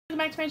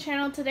Welcome back to my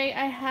channel. Today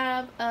I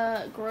have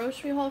a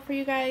grocery haul for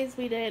you guys.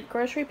 We did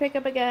grocery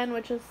pickup again,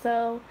 which is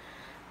so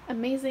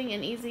amazing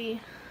and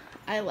easy.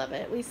 I love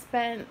it. We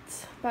spent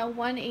about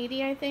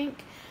 $180, I think.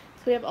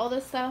 So we have all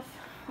this stuff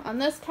on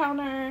this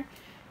counter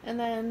and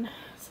then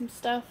some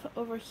stuff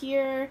over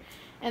here.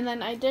 And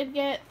then I did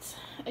get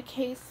a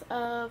case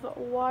of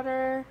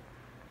water.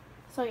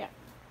 So yeah,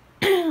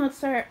 let's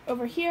start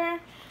over here.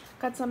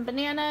 Got some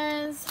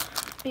bananas,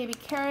 baby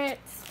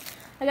carrots.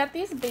 I got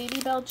these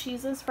Baby Bell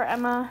cheeses for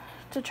Emma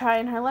to try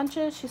in her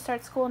lunches. She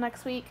starts school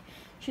next week.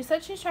 She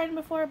said she's tried them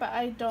before, but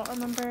I don't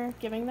remember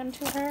giving them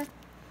to her.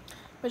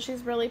 But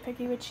she's really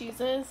picky with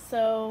cheeses,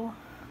 so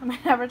I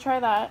might have her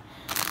try that.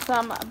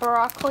 Some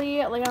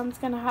broccoli. Leon's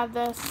going to have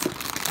this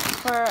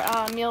for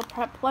meal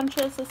prep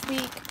lunches this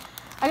week.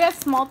 I got a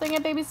small thing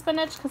of baby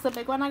spinach because the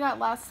big one I got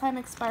last time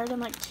expired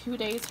in like 2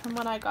 days from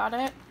when I got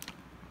it.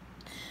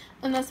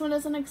 And this one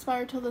doesn't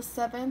expire till the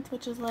 7th,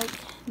 which is like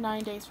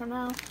 9 days from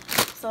now.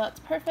 So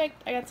that's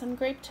perfect. I got some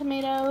grape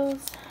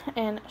tomatoes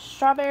and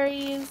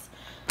strawberries,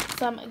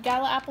 some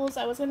gala apples.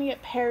 I was going to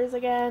get pears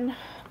again,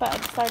 but I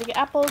decided to get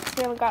apples because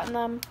we haven't gotten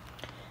them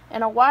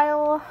in a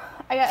while.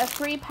 I got a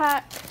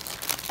 3-pack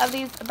of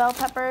these bell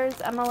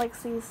peppers. Emma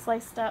likes these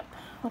sliced up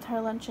with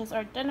her lunches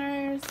or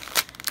dinners.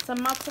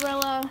 Some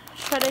mozzarella,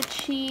 shredded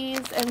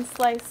cheese, and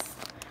sliced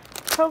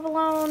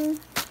provolone.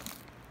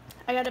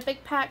 I got a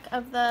big pack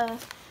of the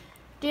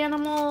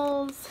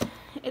Danimals.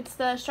 It's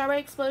the Strawberry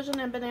Explosion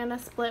and Banana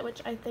Split,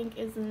 which I think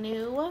is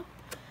new.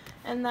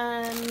 And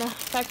then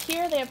back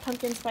here they have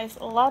Pumpkin Spice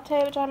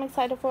Latte, which I'm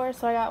excited for.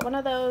 So I got one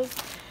of those.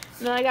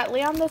 And then I got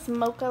Leon this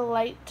Mocha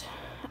Light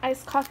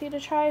iced coffee to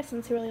try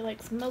since he really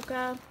likes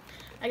mocha.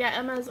 I got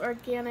Emma's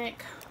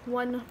organic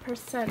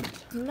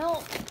 1%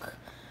 milk.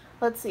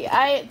 Let's see.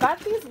 I got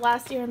these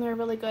last year and they're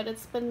really good.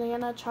 It's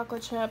banana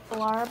chocolate chip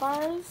Lara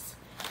bars.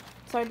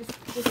 So I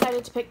just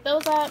decided to pick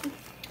those up.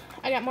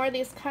 I got more of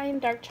these kind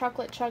dark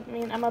chocolate chunk.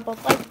 Me and Emma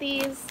both like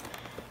these.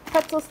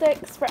 Pretzel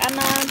sticks for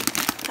Emma.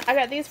 I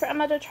got these for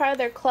Emma to try.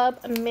 They're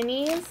Club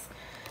Minis.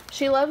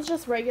 She loves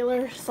just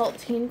regular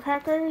saltine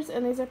crackers,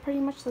 and these are pretty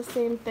much the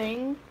same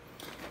thing.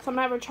 So I'm going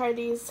to have her try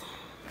these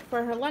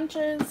for her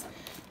lunches.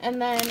 And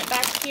then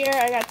back here,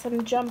 I got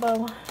some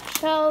jumbo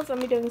shells. I'm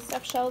going to be doing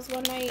stuffed shells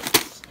one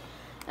night.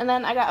 And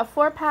then I got a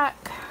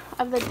 4-pack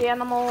of the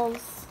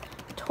Danimals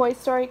Toy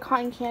Story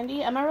cotton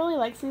candy. Emma really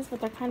likes these,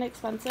 but they're kind of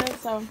expensive,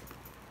 so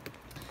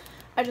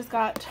I just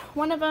got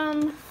one of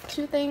them,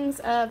 2 things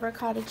of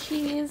ricotta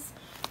cheese,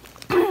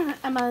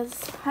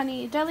 Emma's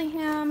honey deli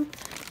ham,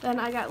 then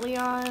I got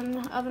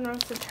Leon oven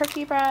roasted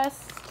turkey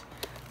breast,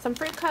 some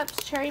fruit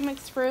cups, cherry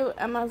mixed fruit.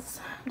 Emma's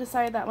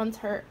decided that one's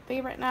her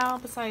favorite now,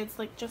 besides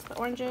like just the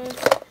oranges,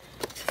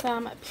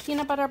 some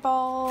peanut butter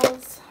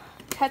balls,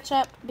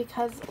 ketchup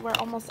because we're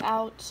almost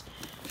out.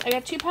 I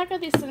got 2-pack of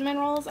these cinnamon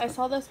rolls. I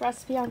saw this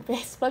recipe on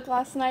Facebook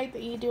last night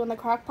that you do in the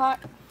crock pot.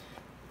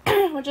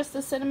 With just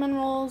the cinnamon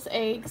rolls,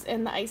 eggs,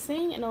 and the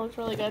icing, and it looks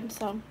really good,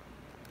 so I'm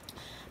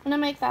gonna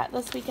make that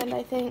this weekend,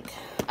 I think.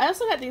 I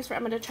also got these for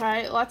Emma to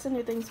try. Lots of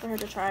new things for her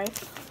to try.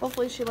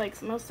 Hopefully she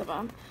likes most of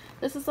them.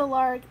 This is the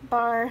Lark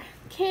Bar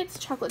Kids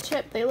chocolate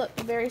chip. They look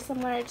very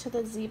similar to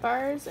the Z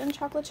bars in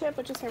chocolate chip,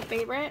 which is her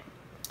favorite,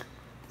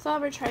 so I'll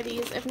have her try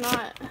these. If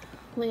not,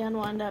 Leon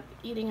will end up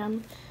eating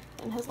them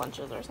in his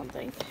lunches or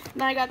something.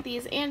 And then I got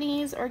these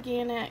Annie's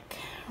organic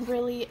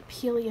really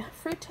peely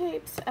fruit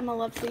tapes. Emma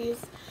loves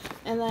these.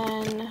 And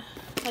then,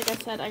 like I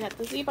said, I got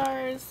the Z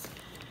bars.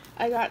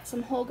 I got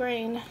some whole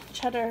grain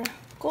cheddar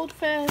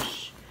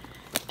goldfish.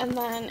 And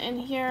then in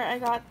here I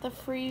got the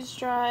freeze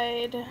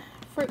dried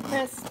fruit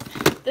crisp.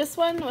 This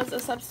one was a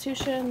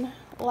substitution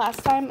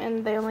last time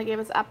and they only gave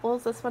us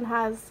apples. This one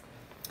has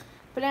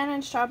banana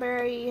and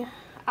strawberry,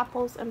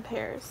 apples, and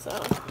pears.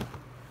 So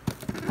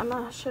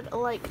Emma should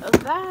like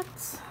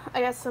that.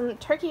 I got some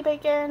turkey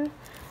bacon.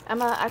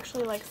 Emma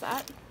actually likes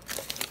that.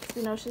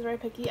 You know, she's very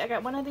picky. I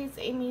got one of these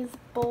Amy's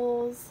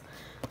bowls,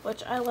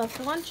 which I love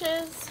for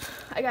lunches.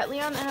 I got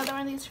Leon another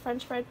one of these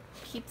French bread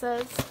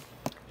pizzas.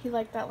 He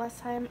liked that last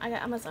time. I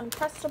got Emma's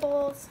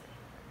Uncrustables.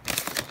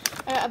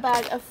 I got a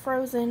bag of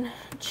frozen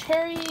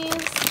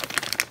cherries.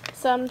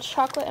 Some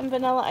chocolate and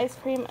vanilla ice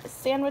cream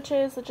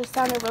sandwiches that just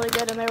sounded really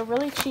good, and they were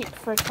really cheap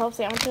for 12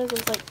 sandwiches. It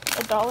was like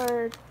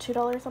 $1,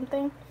 $2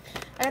 something.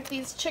 I got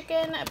these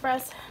chicken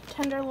breast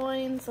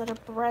tenderloins that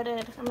are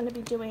breaded. I'm going to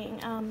be doing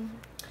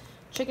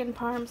chicken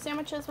parm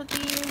sandwiches with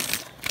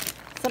these.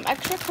 Some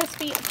extra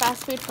crispy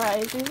fast food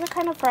fries. These are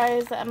kind of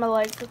fries that Emma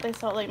likes that they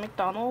sell at like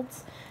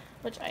McDonald's,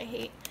 which I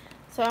hate.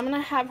 So I'm going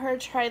to have her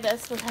try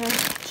this with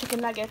her chicken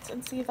nuggets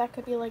and see if that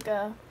could be like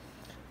a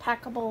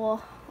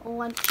packable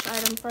lunch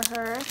item for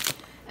her.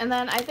 And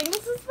then I think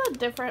this is a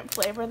different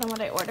flavor than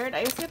what I ordered.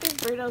 I used to get these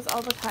burritos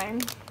all the time.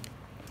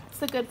 It's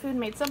the Good Food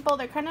Made Simple.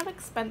 They're kind of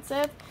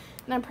expensive,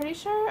 and I'm pretty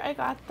sure I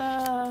got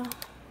the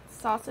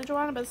sausage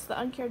one, but it's the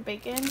uncured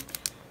bacon,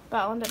 but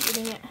I'll end up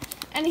eating it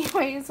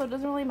anyway, so it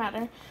doesn't really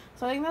matter.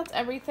 So I think that's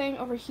everything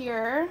over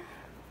here.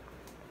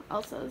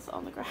 Elsa's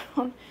on the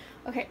ground.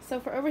 Okay, so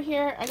for over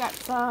here I got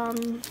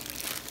some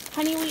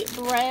honey wheat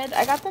bread.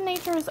 I got the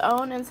Nature's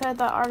Own instead of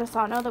the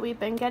Artisano that we've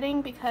been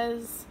getting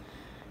because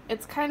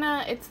it's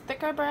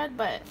thicker bread,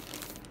 but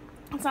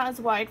it's not as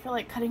wide for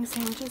like cutting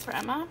sandwiches for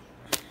Emma.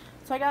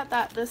 So I got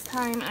that this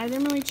time. I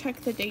didn't really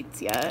check the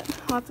dates yet.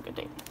 Oh, that's a good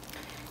date.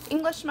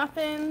 English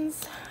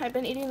muffins. I've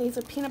been eating these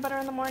with peanut butter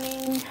in the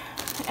morning.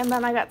 And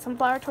then I got some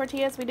flour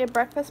tortillas. We did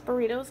breakfast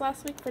burritos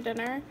last week for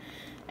dinner,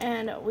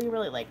 and we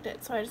really liked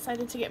it. So I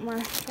decided to get more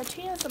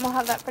tortillas, and we'll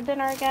have that for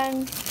dinner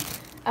again.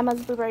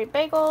 Emma's blueberry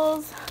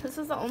bagels. This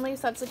is the only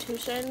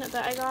substitution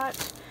that I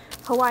got.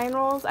 Hawaiian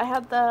rolls. I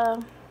had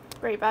the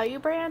Great Value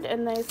brand,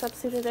 and they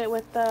substituted it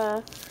with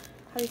the,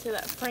 how do you say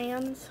that,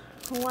 Fran's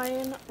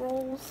Hawaiian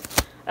rolls.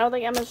 I don't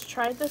think Emma's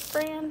tried this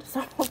brand,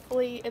 so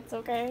hopefully it's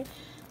okay.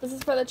 This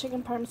is for the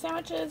chicken parm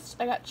sandwiches.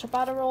 I got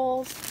ciabatta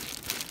rolls,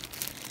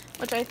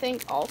 which I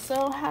think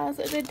also has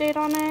a good date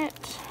on it.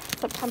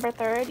 September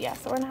 3rd. Yeah,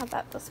 so we're going to have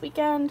that this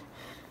weekend.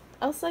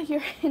 Elsa,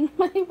 you're in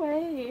my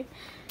way.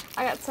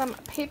 I got some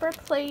paper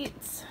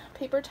plates,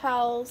 paper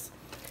towels,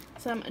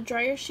 some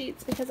dryer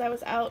sheets because I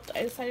was out.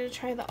 I decided to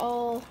try the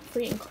all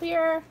free and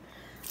clear.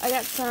 I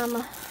got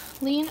some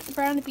lean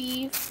ground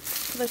beef,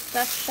 the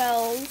stuffed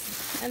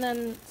shells, and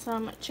then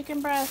some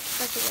chicken breast.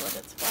 That's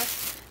what it's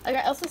for. I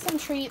got also some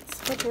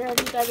treats, which we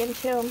already dug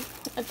into.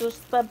 It's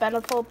just the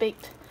Beneful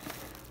Baked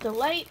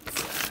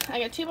Delights. I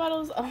got 2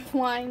 bottles of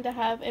wine to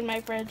have in my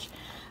fridge.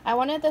 I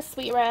wanted the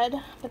sweet red,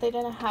 but they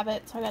didn't have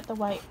it, so I got the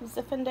white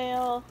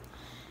Zinfandel.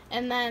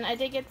 And then I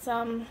did get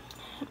some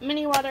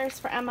mini waters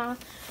for Emma.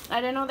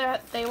 I didn't know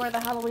that they were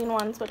the Halloween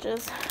ones, which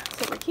is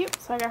super cute,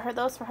 so I got her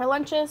those for her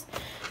lunches.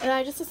 And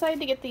I just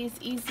decided to get these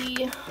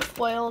easy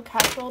foil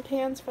casserole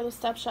pans for the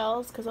stuffed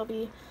shells because they'll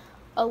be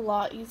a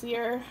lot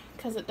easier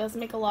because it does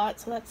make a lot,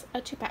 so that's a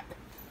 2-pack.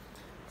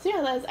 So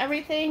yeah, that is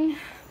everything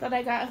that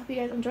I got. I hope you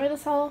guys enjoy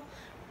this haul.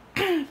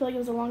 I feel like it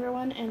was a longer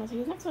one, and I'll see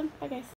you next one. Bye guys.